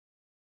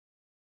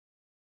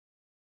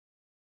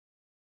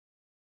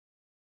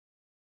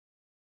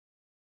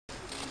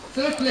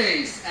Third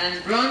place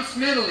and bronze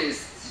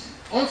medalist,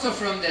 also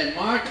from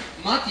Denmark,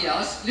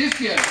 Mathias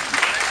Lyfbjerg.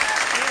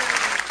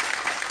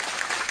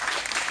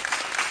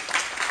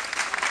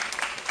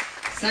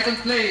 Second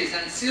place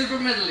and silver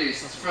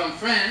medalist from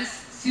France,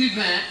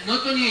 Sylvain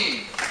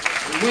Notonnier,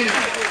 the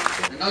winner.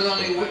 And not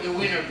only the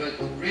winner, but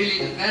really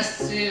the best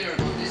sailor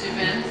on this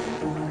event.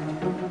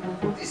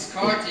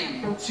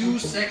 Discarding 2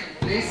 second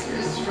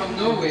placers from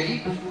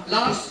Norway,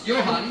 Lars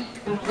Johan.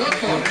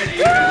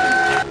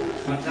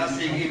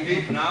 Fantastic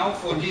Ibit now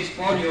for this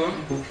podium.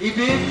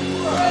 Ibit!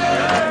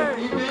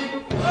 Ibit!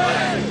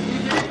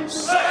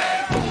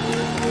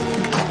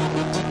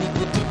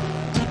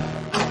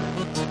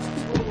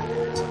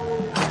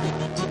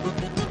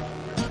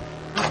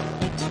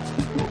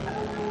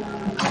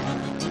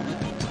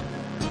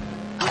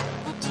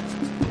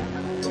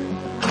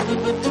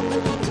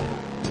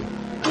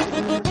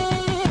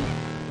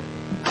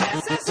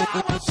 This is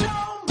how I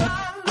show my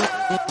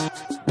love.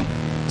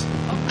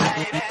 I'm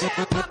baby in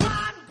my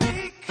mind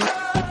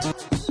because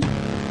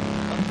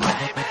I'm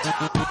blaming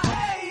on my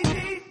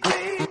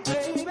ADD,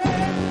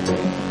 baby.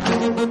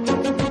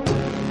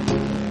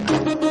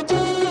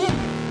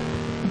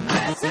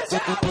 This is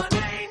how an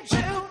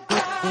angel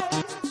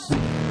does.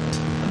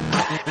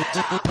 I'm blaming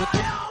on my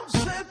own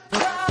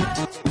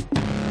surprise.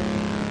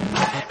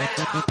 Blaming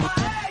on my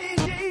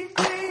ADD,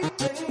 baby.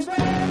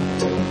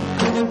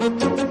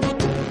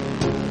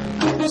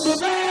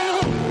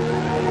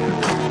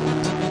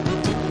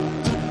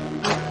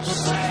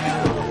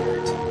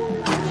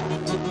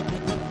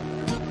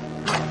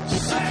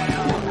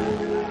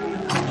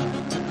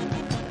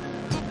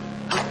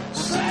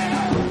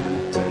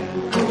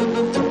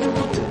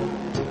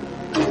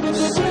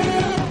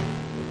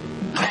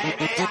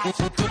 I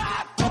should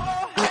cry for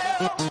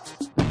help.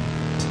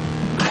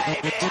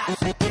 Maybe I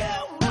should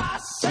kill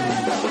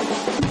myself.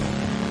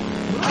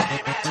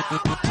 Blame it on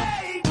my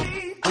ADD,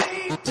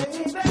 baby.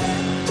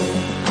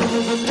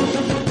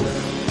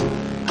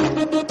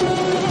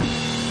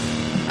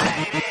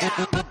 Maybe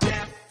I'm a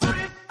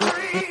different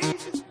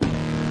breed.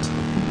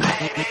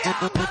 Maybe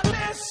I'm not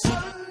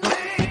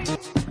listening.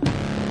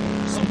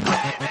 So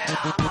blame it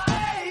on my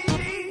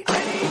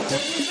ADD,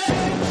 baby.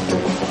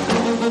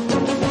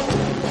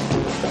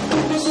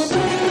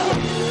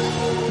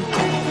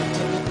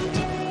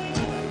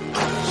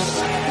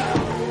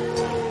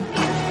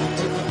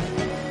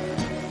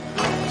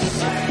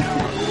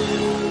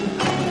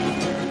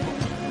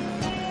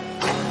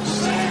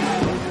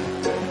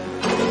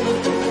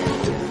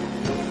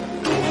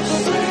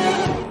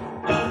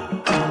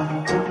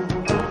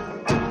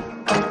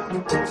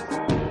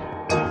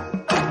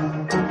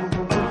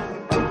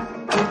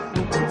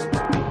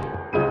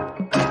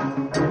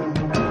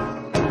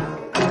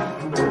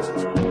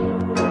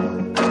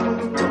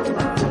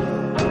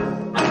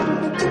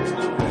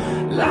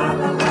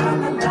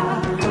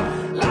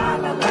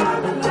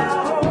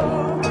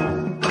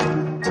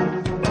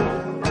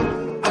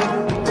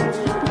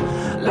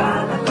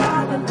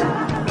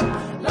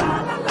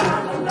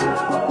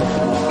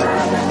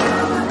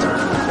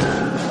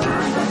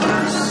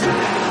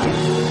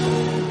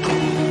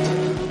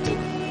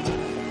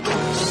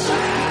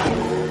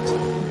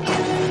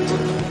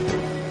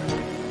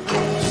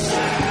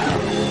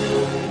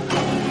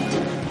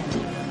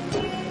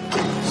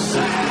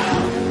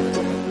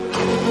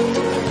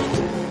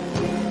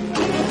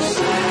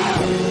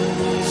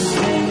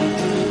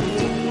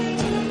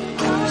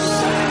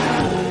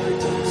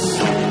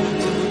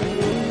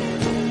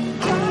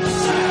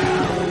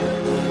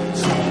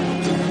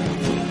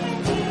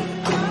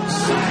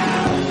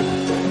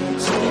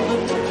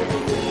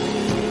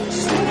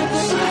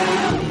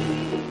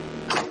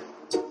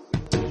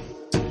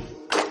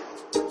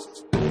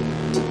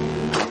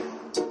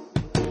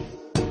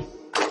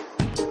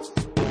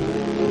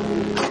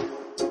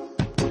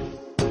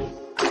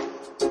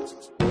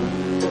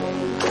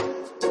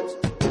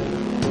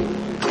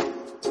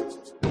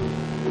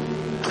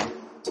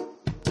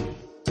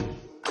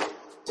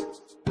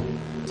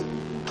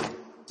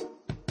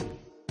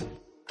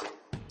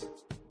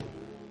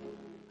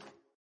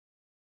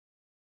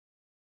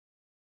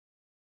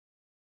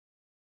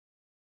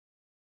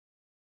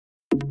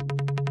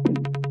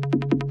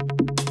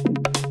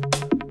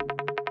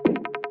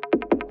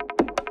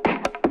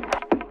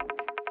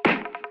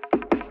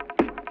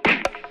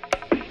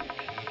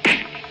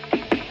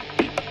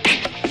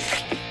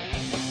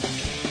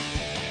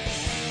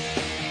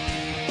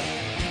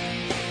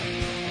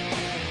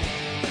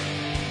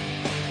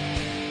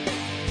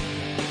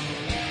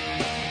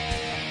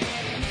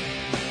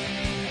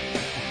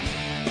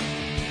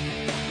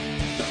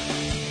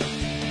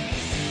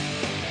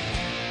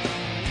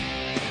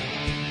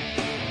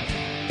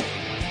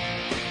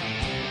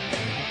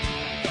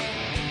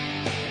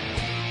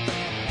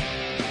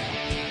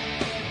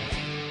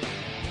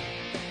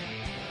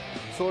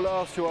 So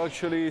Lars, you're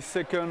actually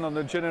second on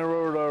the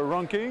general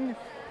ranking.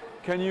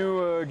 Can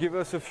you give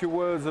us a few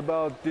words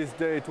about this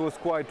day? It was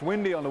quite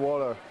windy on the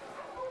water.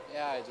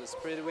 Yeah, it was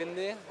pretty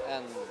windy,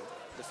 and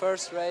the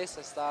first race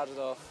I started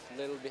off a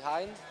little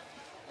behind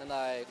and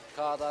I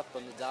caught up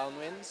on the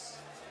downwinds,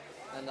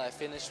 and I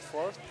finished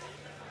fourth.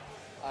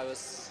 I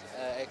was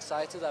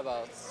excited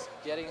about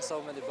getting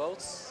so many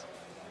boats,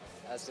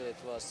 as it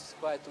was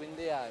quite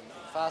windy. I'm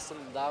fast on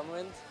the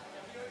downwind,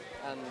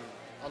 and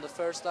on the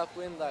first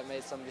upwind I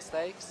made some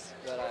mistakes,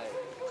 but I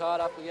caught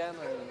up again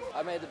and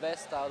I made the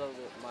best out of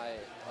my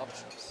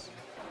options.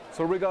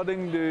 So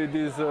regarding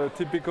these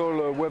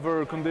typical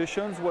weather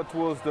conditions, what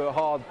was the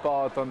hard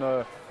part on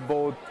a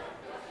boat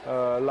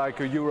like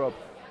Europe?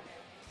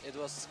 It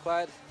was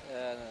quite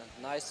a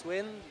nice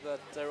wind,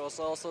 but there was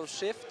also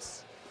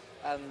shifts,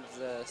 and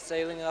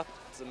sailing up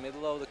the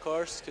middle of the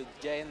course could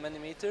gain many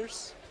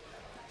meters.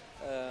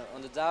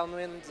 On the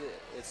downwind,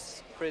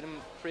 it's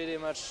pretty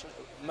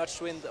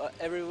much wind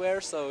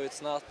everywhere, so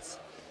it's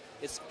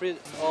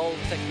all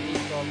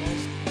technique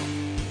almost.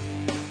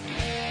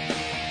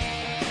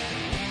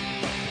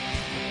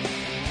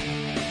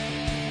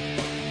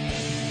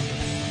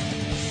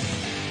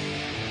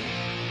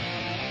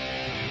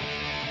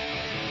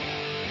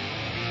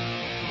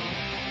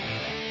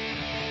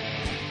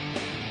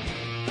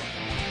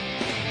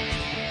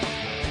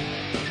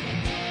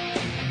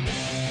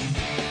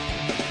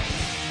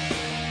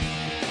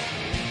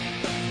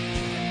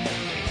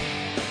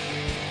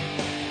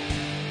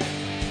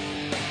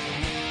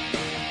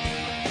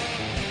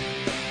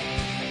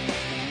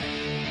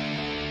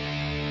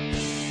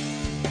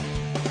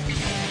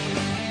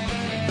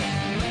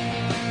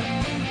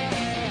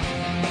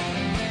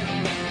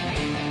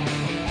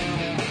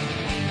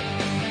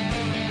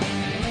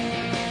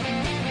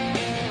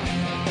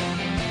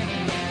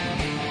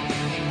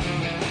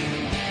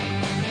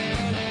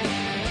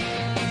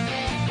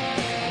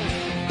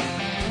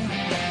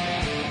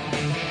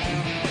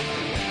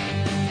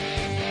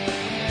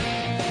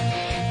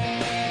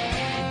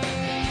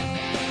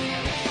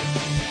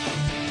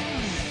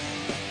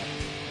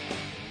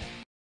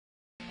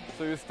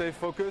 So you stay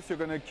focused, you're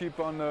going to keep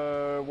on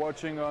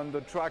watching on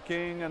the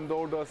tracking and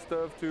all that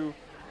stuff to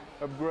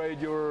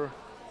upgrade your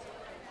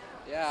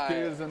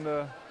skills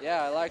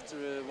Yeah, I like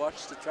to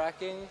watch the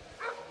tracking.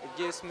 It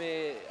gives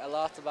me a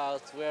lot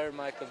about where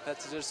my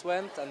competitors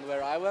went and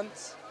where I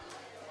went.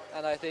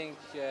 And I think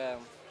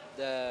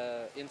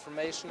the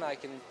information I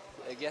can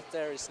get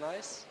there is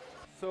nice.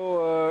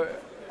 So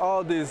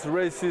are these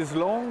races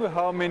long?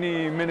 How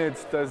many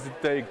minutes does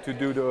it take to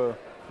do the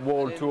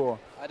world tour?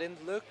 I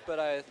didn't look, but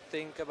I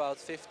think about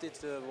 50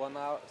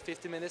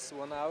 minutes to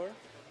 1 hour.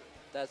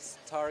 That's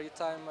target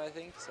time, I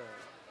think.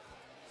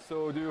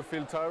 So do you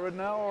feel tired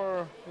now,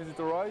 or is it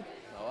all right?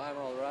 No, I'm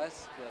all right,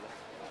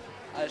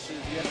 but I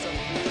should get some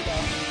food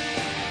after.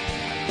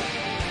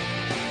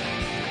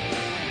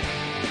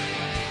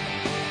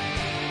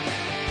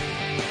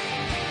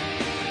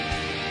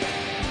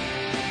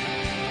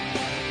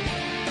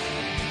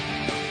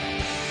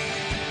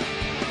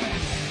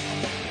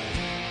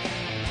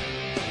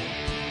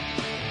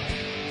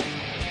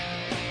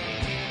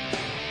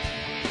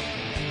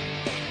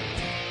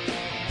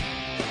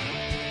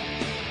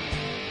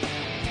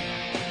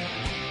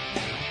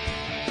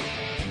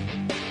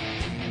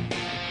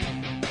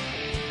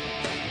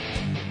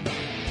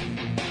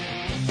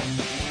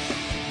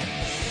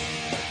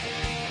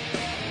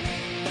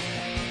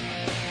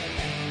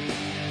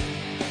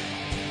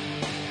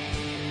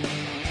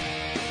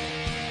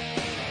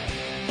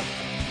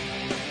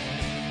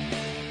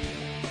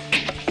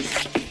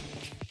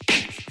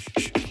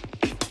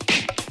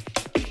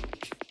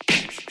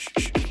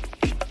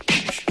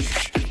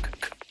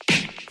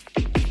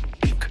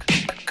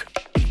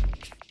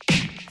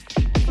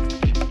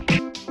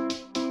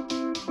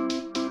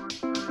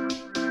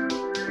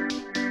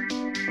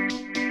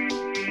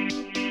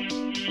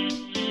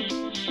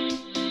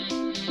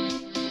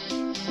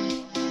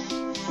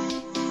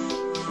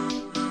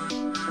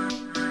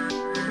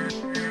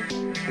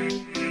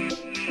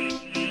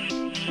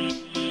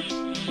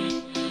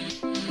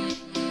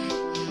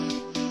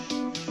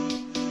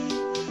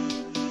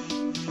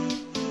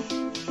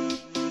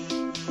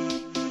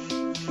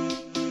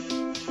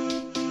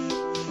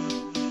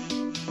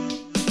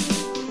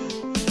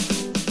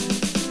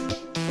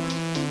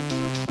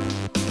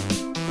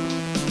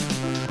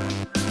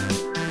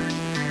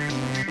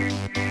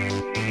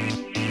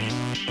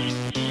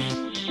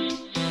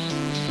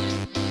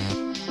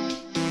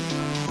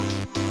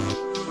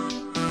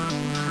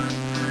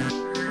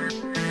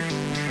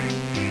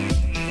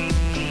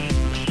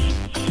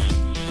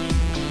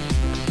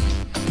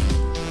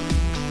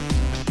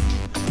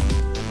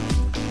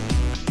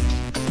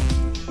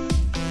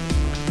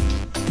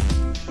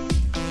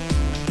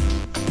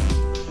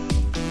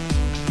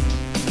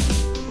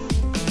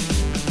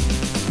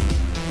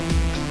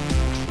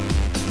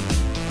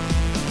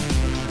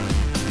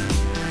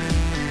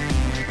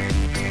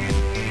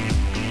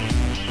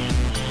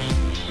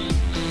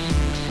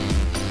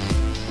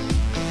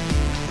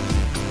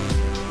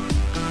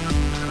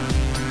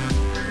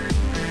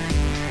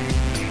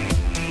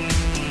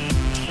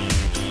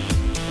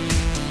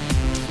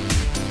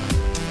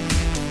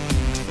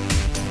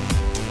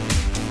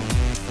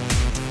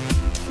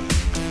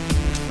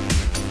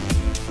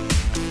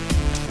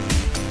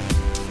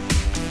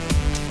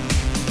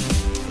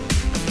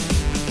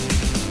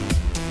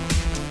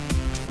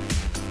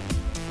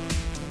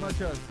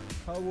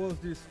 was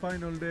this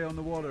final day on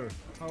the water?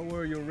 How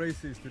were your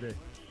races today?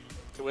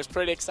 It was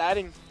pretty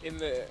exciting. In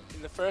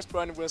the first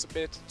one it was a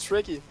bit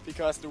tricky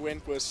because the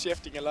wind was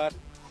shifting a lot.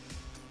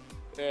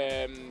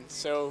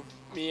 So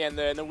me and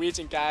the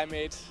Norwegian guy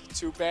made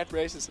 2 bad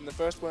races in the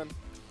first one.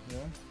 Yeah.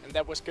 And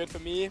that was good for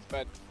me,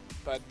 but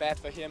bad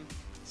for him.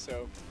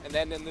 So, and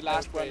then in the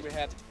last one we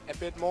had a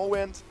bit more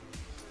wind.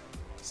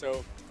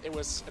 So it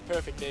was a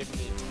perfect day for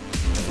me.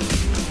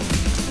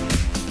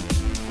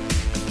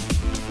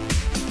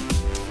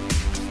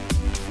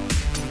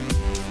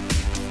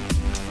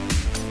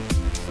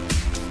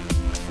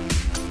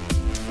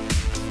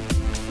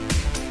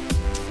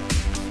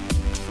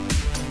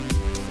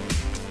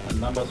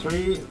 Number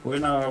 3,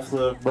 winner of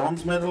the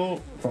bronze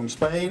medal from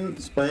Spain,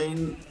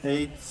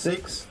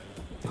 8-6,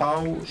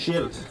 Pau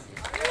Schild.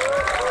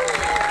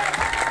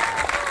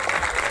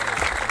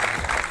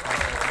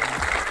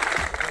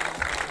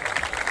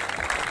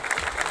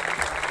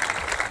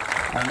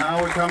 And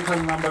now we come to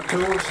number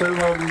 2,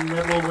 silver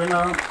medal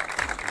winner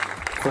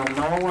from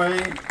Norway,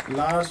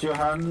 Lars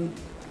Johan.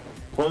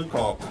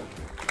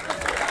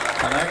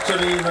 And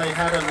actually they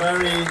had a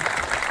very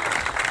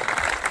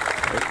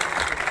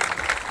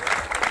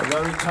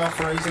tough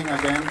racing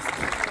against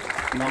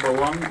number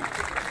 1.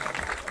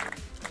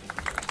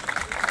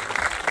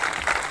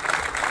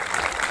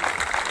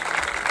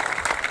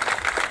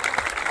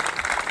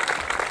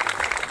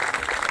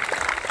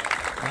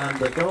 And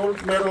the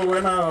gold medal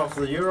winner of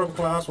the Europe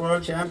Class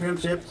World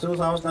Championship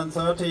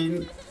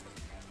 2013,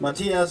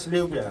 Mathias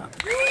Ljubjerg.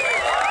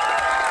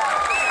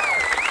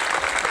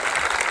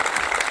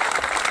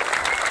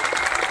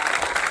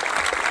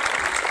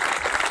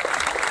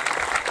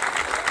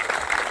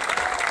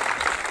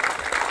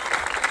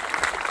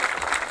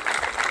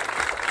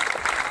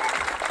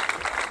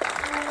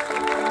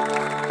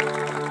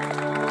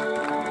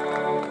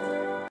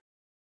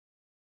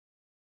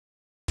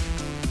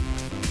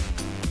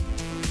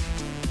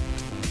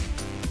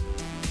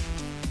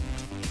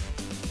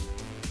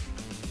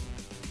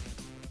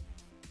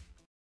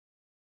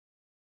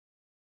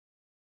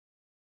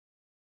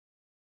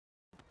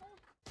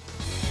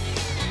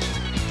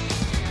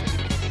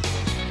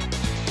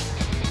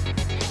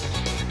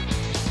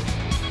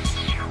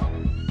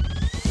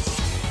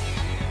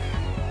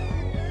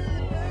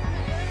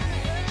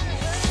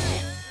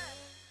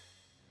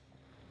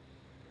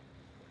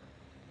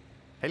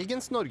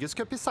 Helgens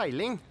Norgescup i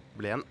seiling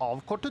ble en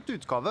avkortet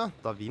utgave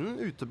da vinden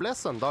uteble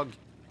søndag.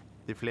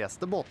 De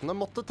fleste båtene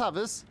måtte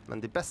taues, men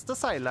de beste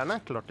seilerne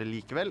klarte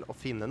likevel å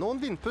finne noen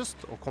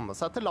vindpust og komme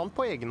seg til land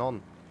på egen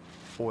hånd.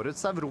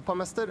 Årets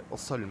europamester og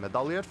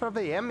sølvmedaljer fra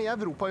VM i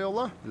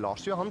europajolle,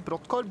 Lars Johan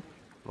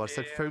var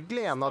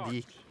selvfølgelig en av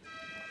de.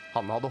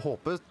 Han hadde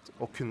håpet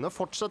å kunne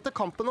fortsette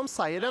kampen om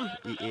seieren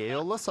i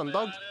e-jolle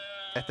søndag,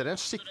 etter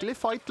en skikkelig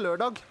fight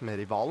lørdag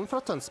med rivalen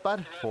fra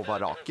Tønsberg,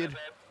 Håvard Aker.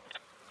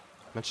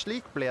 Men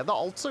slik ble det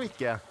altså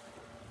ikke.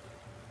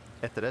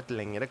 Etter et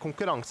lengre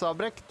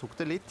konkurranseavbrekk tok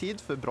det litt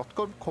tid før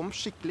Brodtkorb kom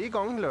skikkelig i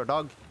gang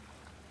lørdag.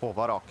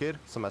 Håvard Aker,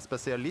 som er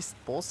spesialist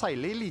på å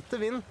seile i lite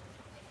vind,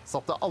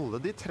 satte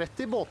alle de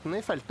 30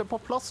 båtene i feltet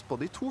på plass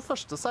på de 2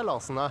 første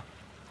seilasene.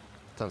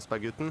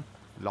 Tønsberg-gutten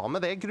la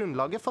med det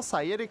grunnlaget for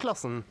seier i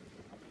klassen.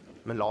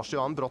 Men Lars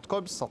Johan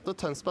Brodtkorb satte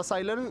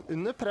Tønsberg-seileren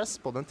under press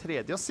på den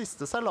 3. og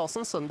siste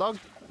seilasen søndag,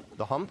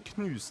 da han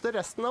knuste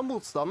resten av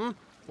motstanden,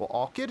 og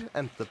Aker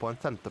endte på en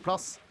 5.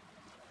 plass.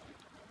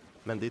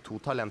 Men de 2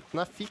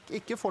 talentene fikk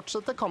ikke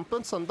fortsette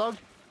kampen søndag,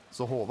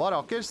 så Håvard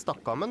Aker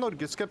stakk av med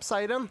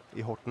Norgescup-seieren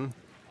i Horten.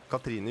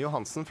 Katrine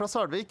Johansen fra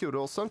Sølvik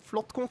gjorde også en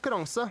flott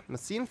konkurranse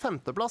med sin 5.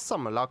 plass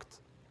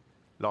sammenlagt.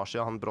 Lars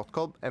Johan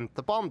Brodtkorb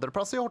endte på 2.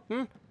 plass i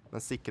Horten,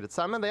 men sikret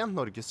seg med det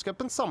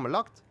Norgescupen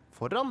sammenlagt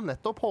foran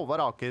nettopp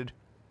Håvard Aker.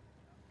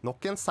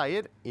 Nok en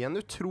seier i en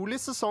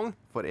utrolig sesong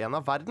for en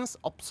av verdens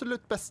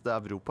absolutt beste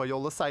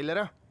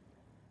europajolleseilere.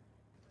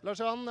 Lars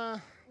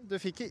Johan, du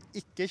fikk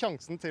ikke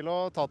sjansen til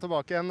å ta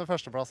tilbake en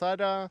 1. plass her.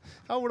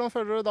 Ja, hvordan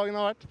føler du dagen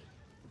har vært?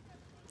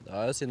 Det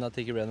var jo synd at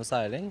det ikke ble noe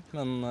seiling,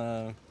 men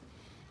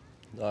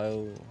det var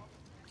jo...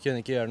 kunne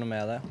ikke gjøre noe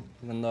med det.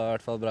 Men det var i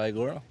hvert fall bra i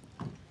går da.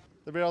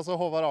 Det blir altså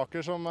Håvard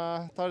Aker som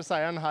tar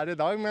seieren her i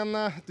dag, men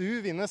du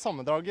vinner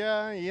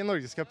sammendraget i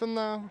Norgescupen.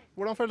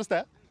 Hvordan føles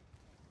det?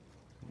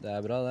 Det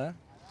er bra det.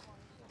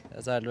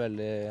 Jeg seiler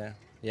veldig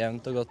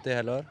jevnt og godt i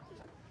hele år.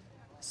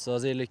 Så å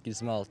si lykkes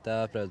med alt jeg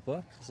har prøvd på,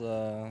 så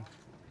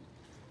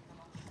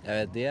jeg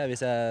vet ikke,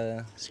 hvis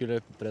jeg skulle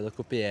prøvd å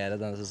kopiere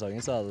denne sesongen,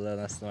 så hadde det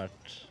nesten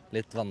vært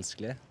litt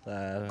vanskelig.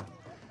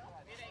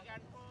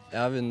 Jeg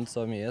har vunnet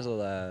så mye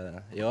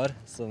i år,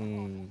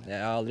 jeg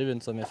har aldri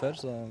vunnet så mye før,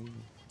 så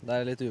det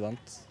er litt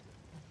uvant.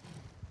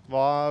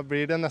 Hva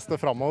blir det neste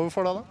fremover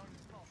for deg da?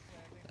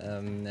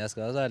 Jeg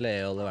skal seile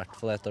e-jolle i hvert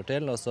fall 1 år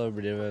til, og så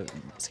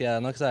skal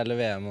jeg nok seile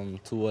VM om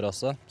 2 år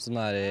også, som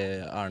er i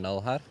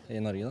Arendal her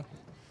i Norge da.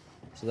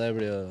 Så det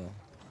blir jo...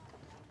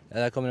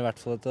 Jeg kommer i hvert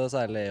fall til å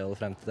seile e-jolle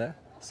frem til det.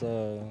 Så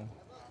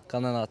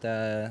kan hende at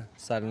jeg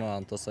seiler noe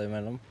annet også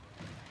imellom.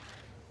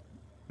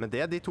 Med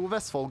det de 2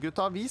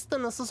 Vestfold-gutta har vist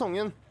denne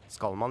sesongen,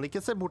 skal man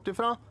ikke se bort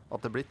ifra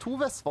at det blir 2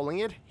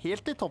 vestfoldinger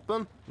helt i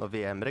toppen når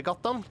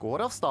VM-regattaen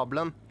går av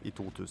stabelen i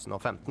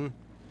 2015.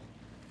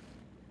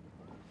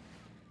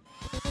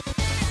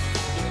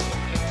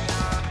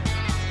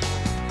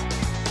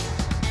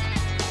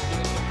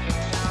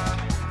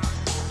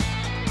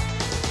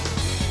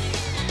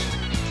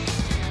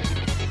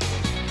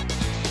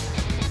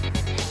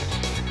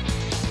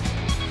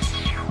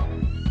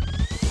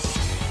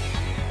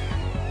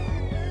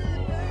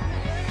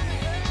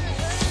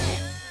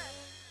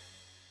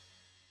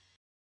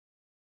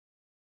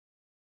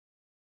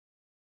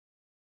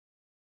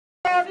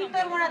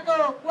 Víctor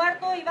Monato,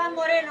 cuarto Iván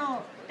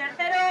Moreno,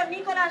 tercero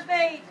Nicolás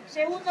Bey,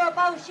 segundo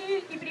Pau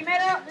Schill y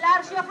primero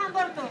Lars Johan.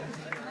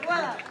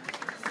 Noruega.